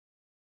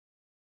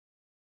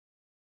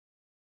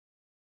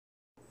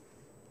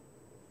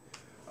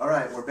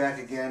Alright, we're back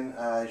again.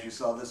 As you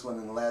saw this one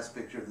in the last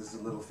picture, this is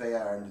a little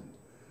Faya,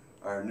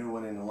 our new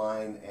one in the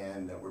line,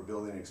 and we're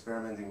building and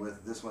experimenting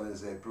with. This one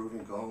is a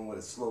Peruvian Cajon with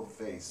a sloped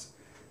face.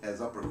 It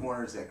has upper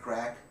corners that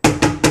crack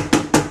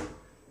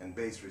and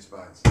bass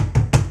response.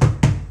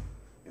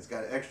 It's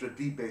got an extra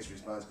deep bass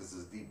response because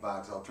it's a deep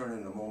box. I'll turn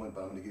it in a moment,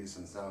 but I'm going to give you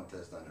some sound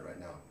test on it right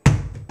now.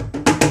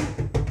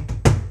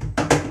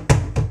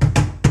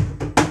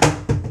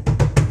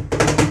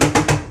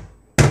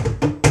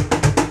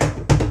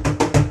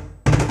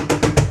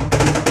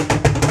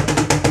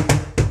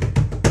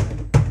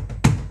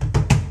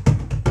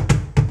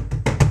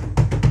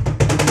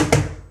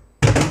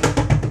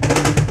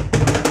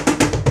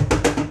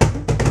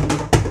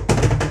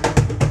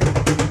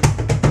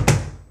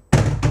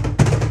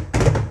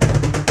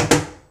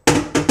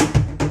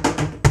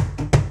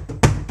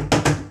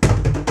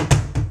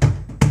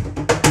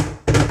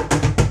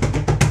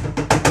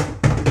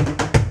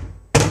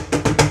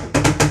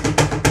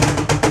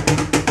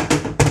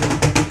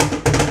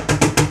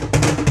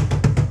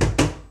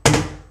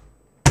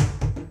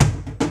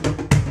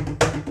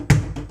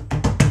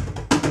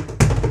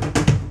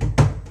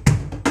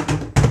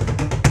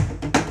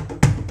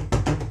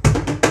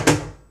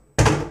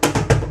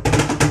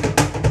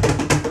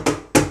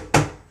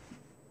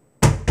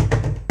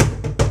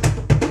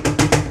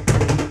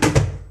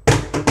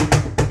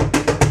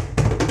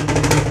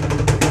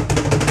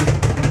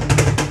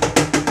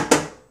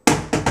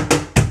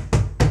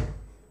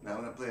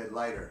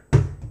 Lighter.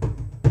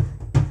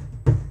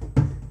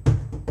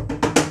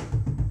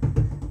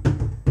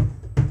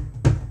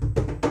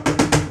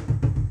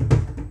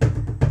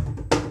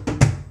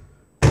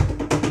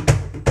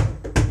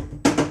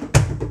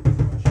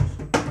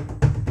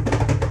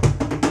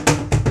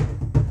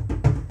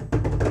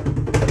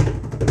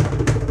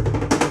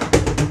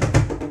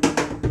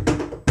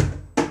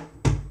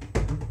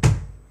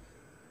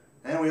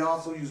 And we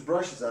also use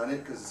brushes on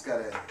it because it's got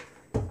a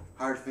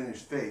hard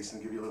finished face,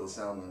 and give you a little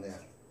sound on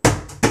that.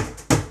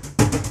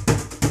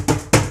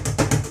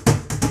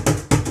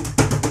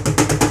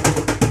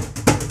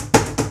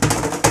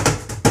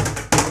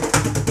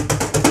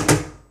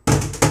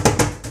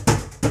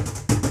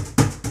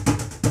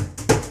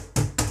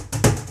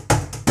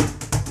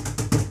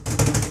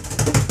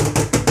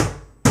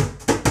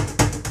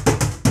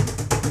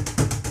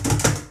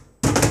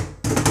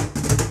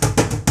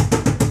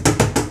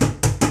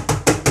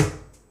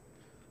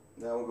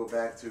 Now we'll go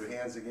back to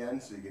hands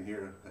again so you can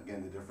hear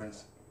again the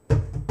difference.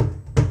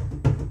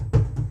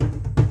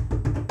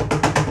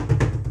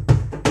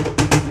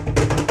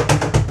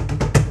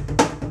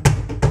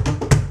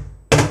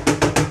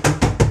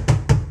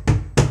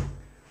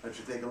 Let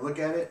you take a look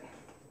at it.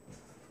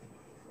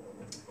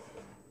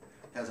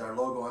 Has our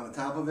logo on the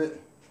top of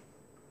it.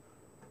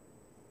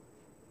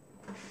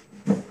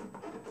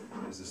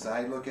 Here's the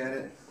side look at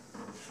it.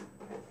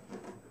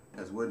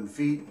 Has wooden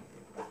feet,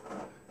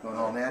 going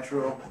all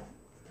natural.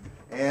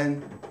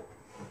 And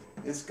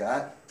it's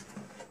got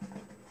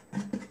a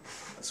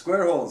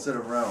square hole instead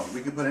of round.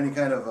 We can put any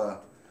kind of a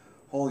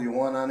hole you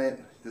want on it.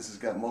 This has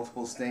got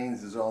multiple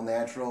stains. This is all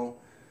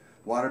natural,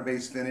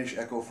 water-based finish,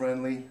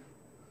 eco-friendly.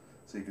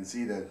 So you can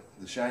see the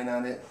shine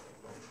on it.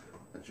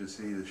 Let you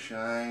see the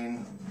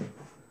shine.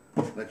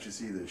 Let you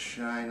see the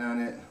shine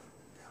on it.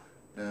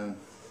 Down.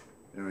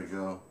 There we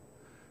go.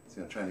 See,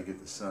 I'm trying to get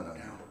the sun on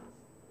it.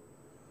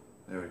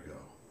 There we go.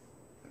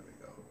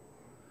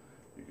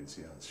 You can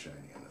see how it's shiny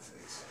on the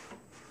face.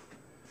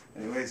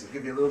 Anyways, I'll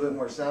give you a little bit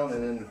more sound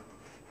and then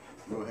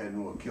go ahead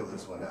and we'll kill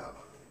this one out.